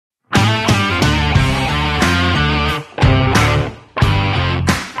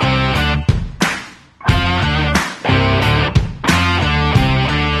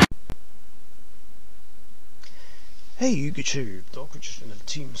Hey YouTube, Dark Richician and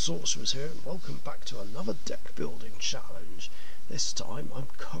Team Sorcerers here, and welcome back to another deck building challenge. This time I'm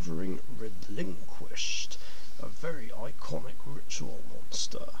covering Relinquished, a very iconic ritual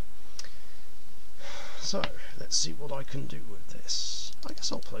monster. So, let's see what I can do with this. I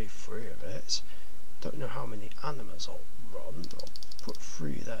guess I'll play 3 of it. Don't know how many animas I'll run, but I'll put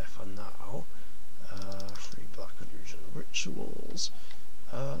 3 there for now. 3 Black Illusion rituals.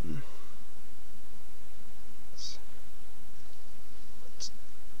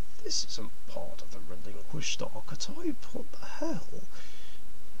 This isn't part of the Relinquished archetype, what the hell?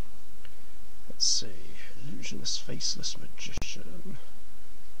 Let's see, Illusionist Faceless Magician.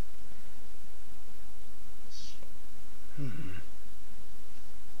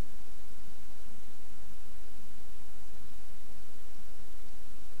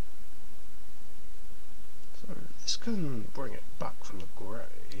 So this can bring it back from the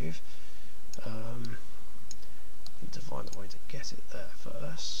grave. Need to find a way to get it there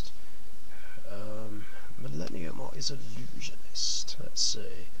first. Millennium is Illusionist. Let's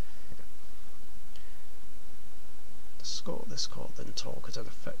see. Discard this card, then target an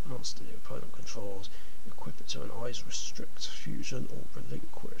effect monster the opponent controls. Equip it to an Eyes Restrict, Fusion, or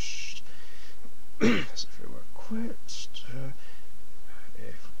Relinquished. As if it were equipped.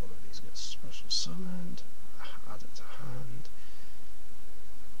 If one of these gets special summoned, add it to hand.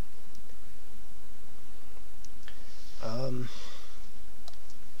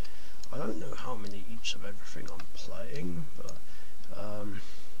 I don't know how many each of everything I'm playing, but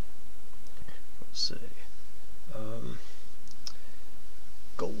let's see.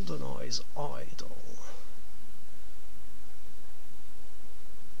 Golden Eyes Idol.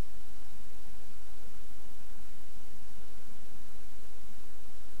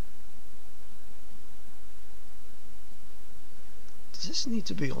 Does this need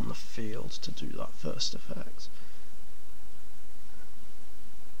to be on the field to do that first effect?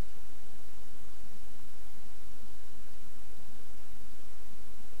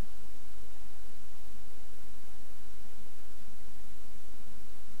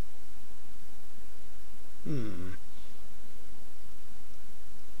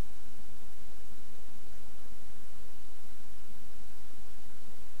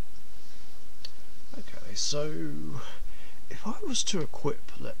 Okay, so if I was to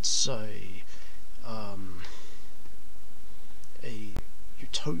equip, let's say, a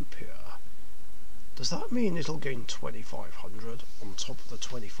Utopia, does that mean it'll gain 2500 on top of the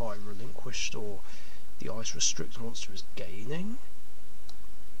 25 Relinquished or the Ice Restrict monster is gaining?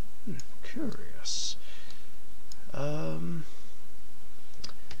 Curious. I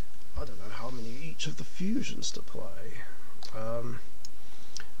don't know how many each of the fusions to play. I'm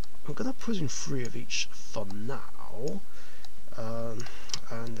gonna put in 3 of each for now,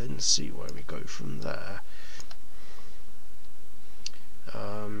 and then see where we go from there.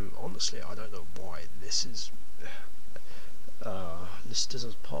 Honestly, I don't know why this is listed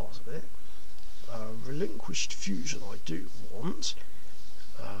as part of it. Relinquished fusion I do want.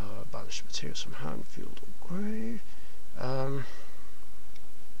 Banish materials from hand, field, or grave.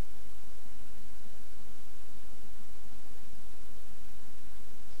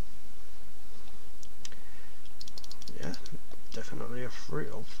 Yeah, definitely a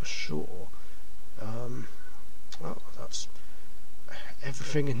thrill for sure. Well, that's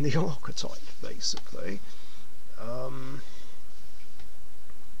everything in the archetype basically.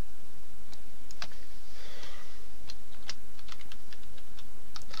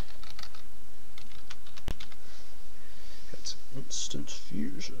 Instant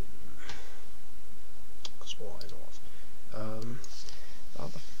fusion, because why not? Now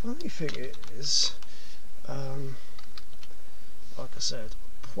the funny thing is, like I said,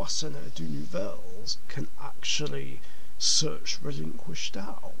 Poissonnaire du Nouvelles can actually search Relinquished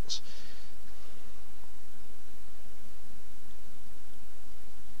out.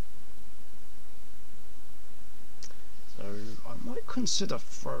 So I might consider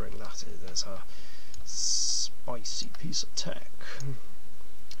throwing that in as a spicy piece of tech.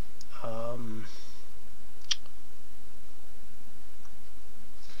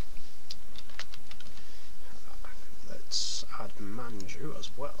 Let's add Manju as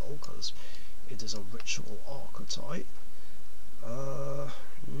well, because it is a ritual archetype.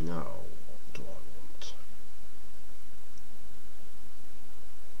 Now, what do I want?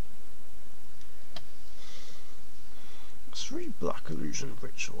 Three Black Illusion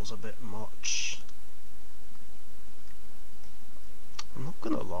rituals a bit much. I'm not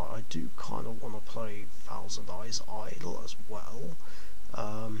gonna lie, I do kind of want to play Thousand Eyes Idol as well.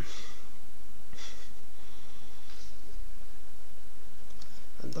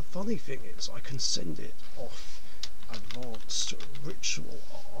 And the funny thing is, I can send it off advanced ritual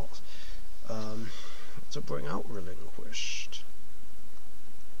art to bring out Relinquished.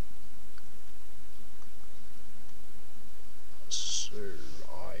 So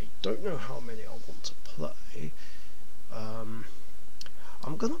I don't know how many I want to play.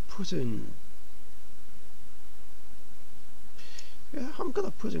 I'm gonna put in, yeah, I'm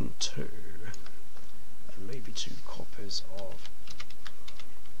gonna put in 2 and maybe 2 copies of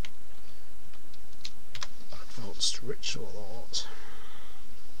advanced ritual art.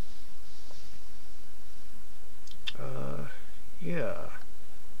 Yeah.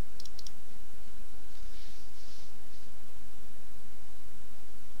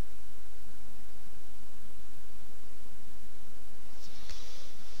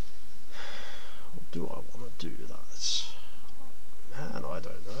 Or do I want to do that? Man, I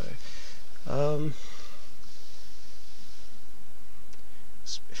don't know.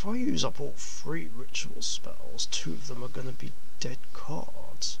 If I use up all 3 ritual spells, 2 of them are going to be dead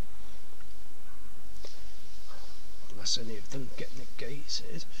cards. Unless any of them get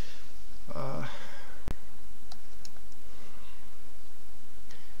negated. So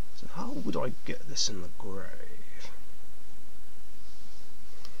how would I get this in the grave?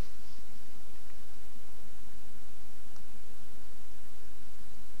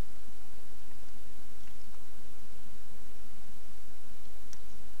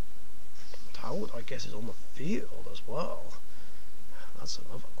 How would I get it on the field as well? That's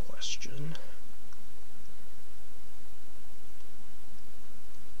another question.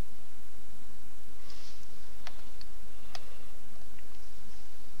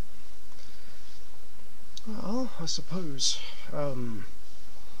 Well, I suppose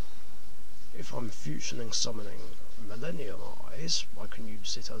if I'm fusioning summoning Millennium Eyes, I can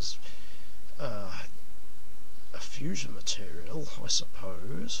use it as a fusion material, I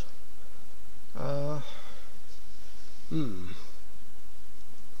suppose. I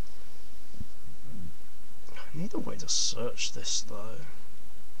need a way to search this though.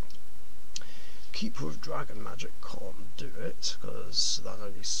 Keeper of Dragon Magic can't do it, because that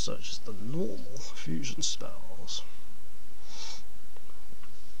only searches the normal fusion spells.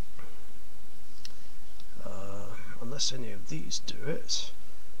 Unless any of these do it.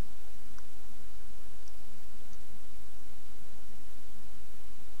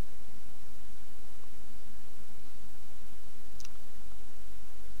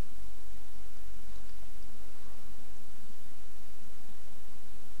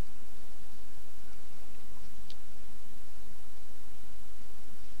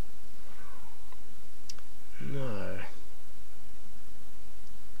 No.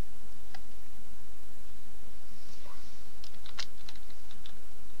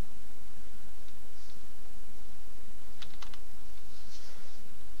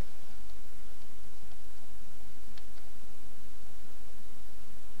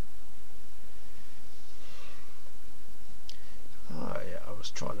 Yeah, I was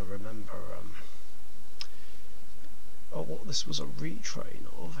trying to remember what this was a retrain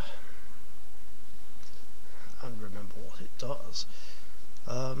of, and remember what it does.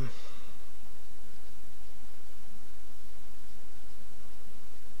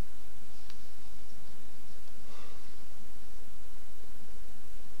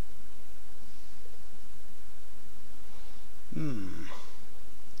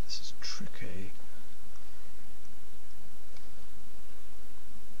 This is tricky.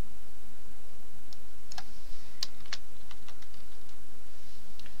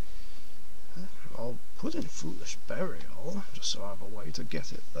 I'll put in Foolish Burial, just so I have a way to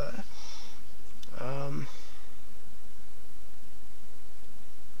get it there.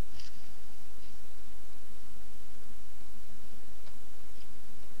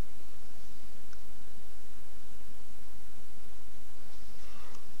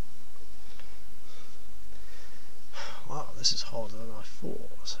 Wow, this is harder than I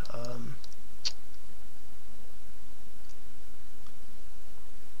thought.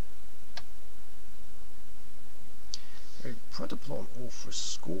 A Predaplant Orpheus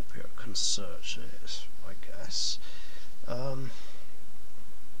Scorpio can search it, I guess. I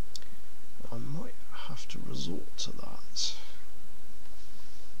might have to resort to that.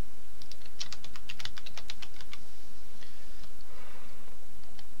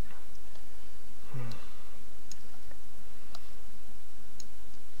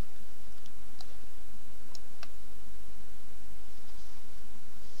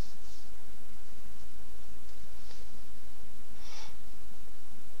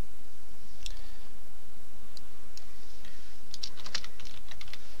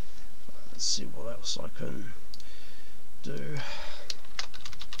 Let's see what else I can do.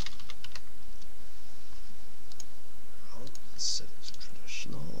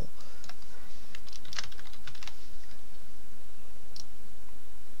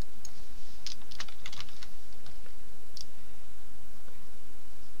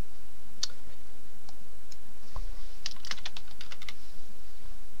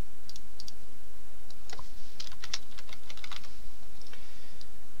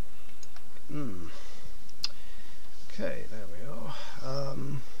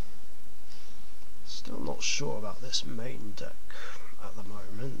 this main deck at the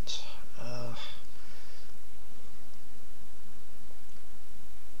moment.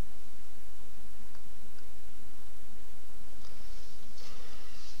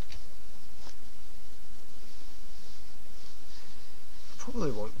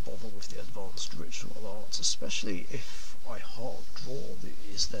 Probably won't bother with the advanced ritual arts, especially if I hard draw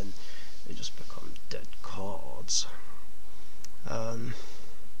these, then they just become dead cards.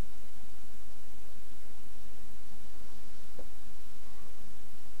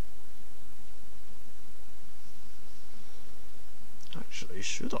 Actually,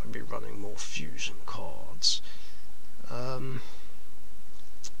 should I be running more fusion cards? I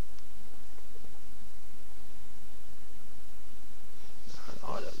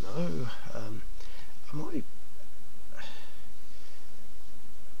don't know.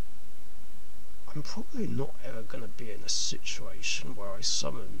 I'm probably not ever going to be in a situation where I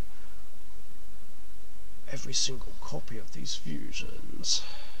summon every single copy of these fusions.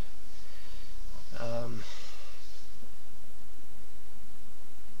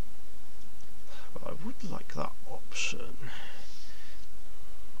 But I would like that option.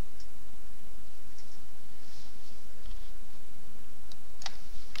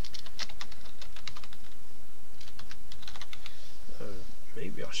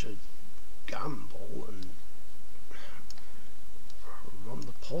 Maybe I should gamble and run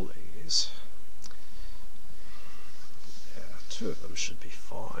the polys. Yeah, 2 of them should be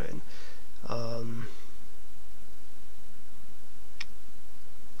fine.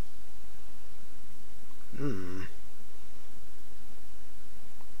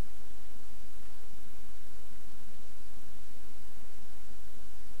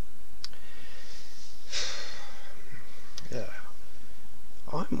 Yeah.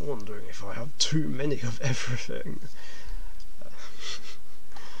 I'm wondering if I have too many of everything.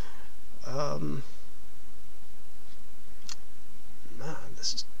 Man,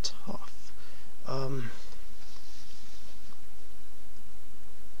 this is tough. I'm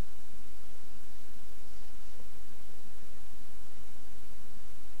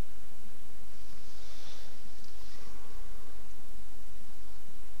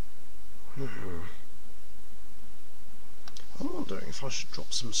wondering if I should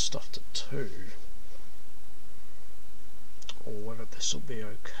drop some stuff to 2, or whether this will be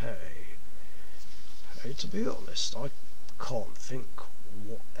okay. Hey, to be honest, I can't think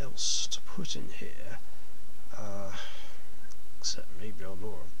what else to put in here, except maybe a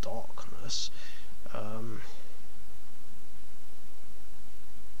Law of Darkness.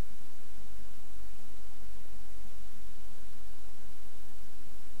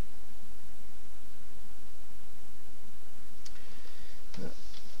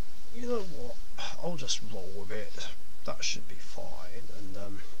 You know what, I'll just roll with it. That should be fine,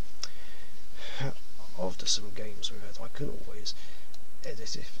 and after some games with it I can always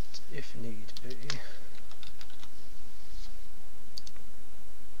edit if need be.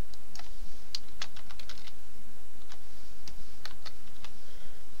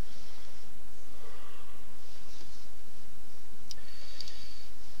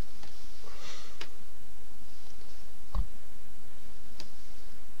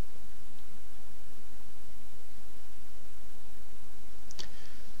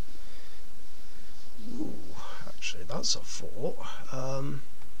 That's a thought.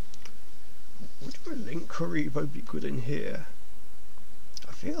 Would Relinquished be good in here?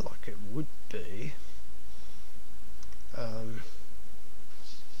 I feel like it would be.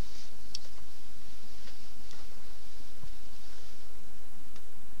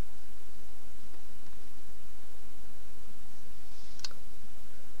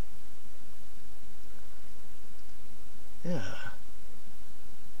 Yeah.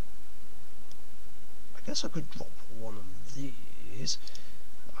 I guess I could drop one of these.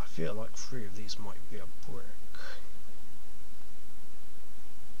 I feel like 3 of these might be a brick.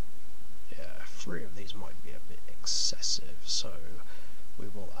 Yeah, 3 of these might be a bit excessive, so we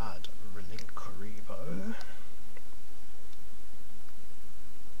will add Relinquished.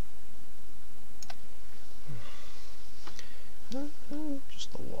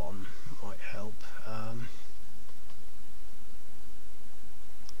 Just the one might help.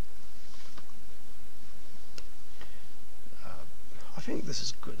 I think this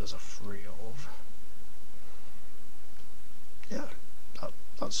is good as a 3 of. Yeah,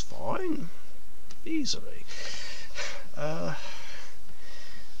 that's fine. Easily.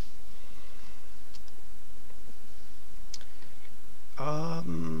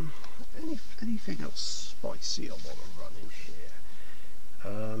 Anything else spicy I want to run in here?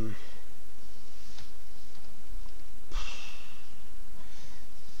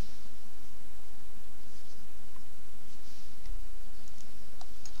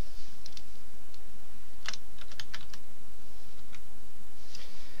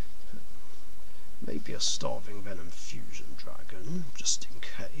 maybe a Starving Venom Fusion Dragon, just in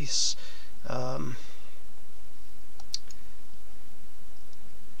case.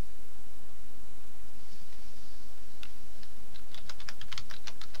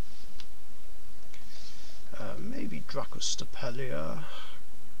 Maybe Dracostapelia,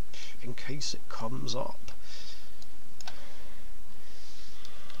 in case it comes up.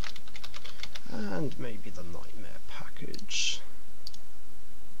 And maybe the Nightmare package.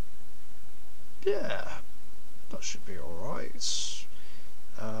 Yeah, that should be alright.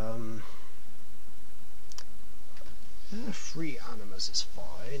 Yeah, 3 Animas is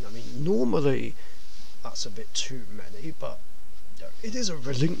fine. I mean, normally that's a bit too many, but it is a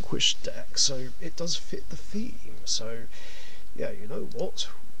Relinquished deck, so it does fit the theme. So, yeah, you know what?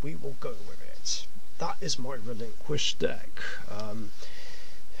 We will go with it. That is my Relinquished deck.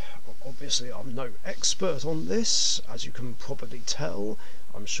 Obviously, I'm no expert on this, as you can probably tell.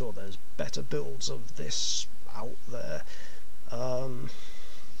 I'm sure there's better builds of this out there.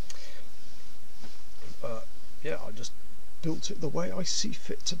 But yeah, I just built it the way I see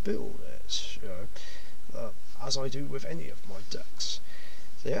fit to build it, you know, as I do with any of my decks.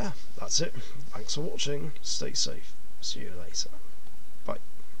 So yeah, that's it. Thanks for watching. Stay safe. See you later.